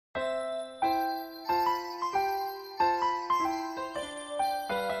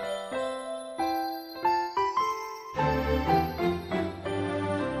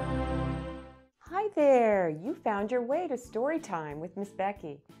found your way to Storytime with Miss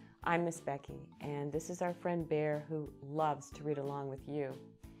Becky. I'm Miss Becky, and this is our friend Bear who loves to read along with you.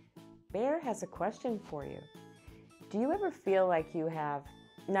 Bear has a question for you. Do you ever feel like you have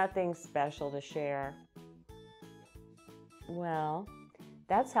nothing special to share? Well,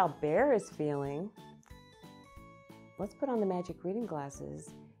 that's how Bear is feeling. Let's put on the magic reading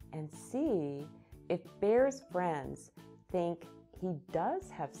glasses and see if Bear's friends think he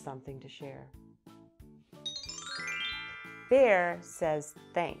does have something to share. Bear Says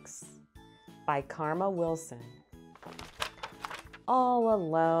Thanks by Karma Wilson. All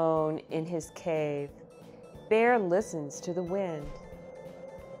alone in his cave, Bear listens to the wind.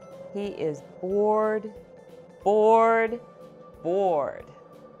 He is bored, bored, bored,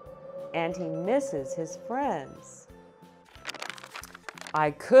 and he misses his friends.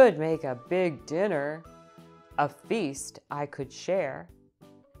 I could make a big dinner, a feast I could share.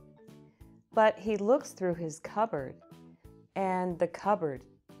 But he looks through his cupboard, and the cupboard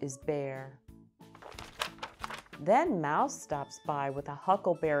is bare. Then Mouse stops by with a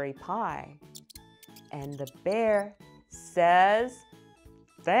huckleberry pie, and the bear says,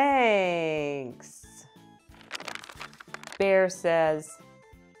 thanks. Bear says,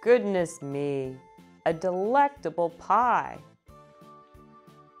 goodness me, a delectable pie.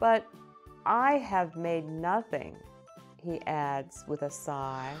 But I have made nothing, he adds with a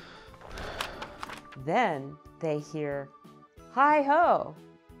sigh. Then they hear, hi-ho,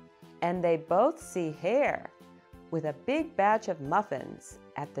 and they both see Hare with a big batch of muffins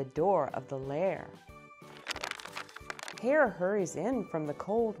at the door of the lair. Hare hurries in from the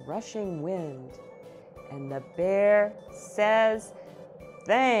cold, rushing wind, and the bear says,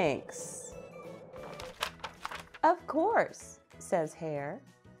 thanks. Of course, says Hare.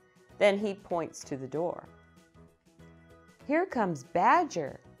 Then he points to the door. Here comes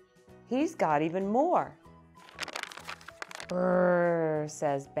Badger. He's got even more. Brrr,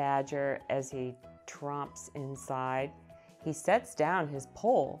 says Badger as he tromps inside. He sets down his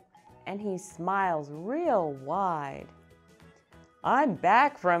pole and he smiles real wide. I'm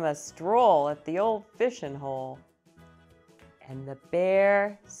back from a stroll at the old fishing hole. And the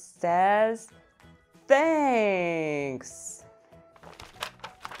bear says, thanks.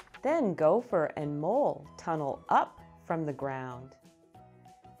 Then Gopher and Mole tunnel up from the ground.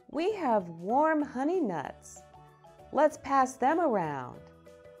 We have warm honey nuts. Let's pass them around.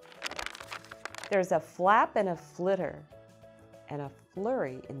 There's a flap and a flitter and a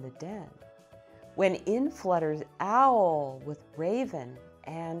flurry in the den, when in flutters Owl with Raven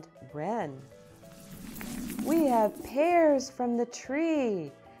and Wren. We have pears from the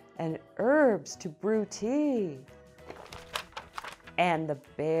tree and herbs to brew tea. And the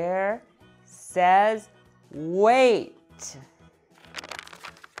bear says, wait.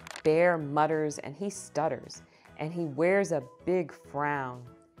 Bear mutters and he stutters and he wears a big frown.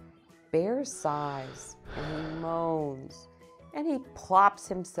 Bear sighs and he moans and he plops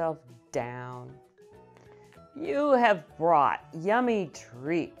himself down. You have brought yummy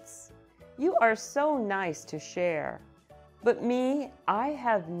treats. You are so nice to share. But me, I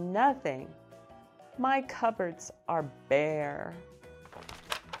have nothing. My cupboards are bare.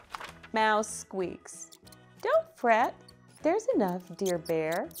 Mouse squeaks. Don't fret. There's enough, dear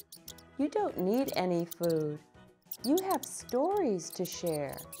bear. You don't need any food. You have stories to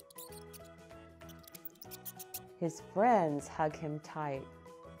share. His friends hug him tight.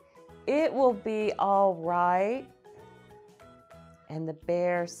 It will be all right. And the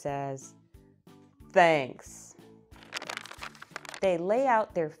bear says, thanks. They lay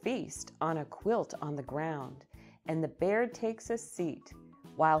out their feast on a quilt on the ground, and the bear takes a seat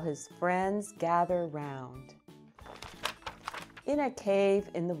while his friends gather round. In a cave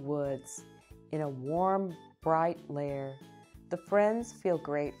in the woods, in a warm, bright lair, the friends feel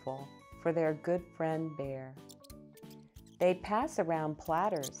grateful for their good friend Bear. They pass around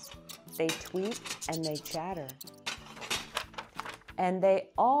platters, they tweet and they chatter, and they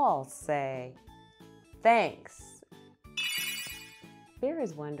all say, thanks. Bear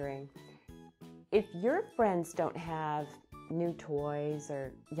is wondering, if your friends don't have new toys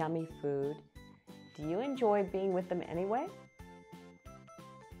or yummy food, do you enjoy being with them anyway?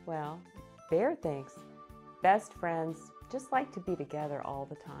 Well, Bear thinks best friends just like to be together all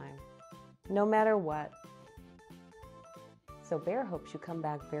the time, no matter what. So Bear hopes you come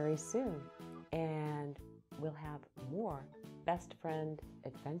back very soon and we'll have more best friend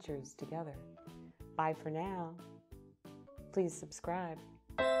adventures together. Bye for now. Please subscribe.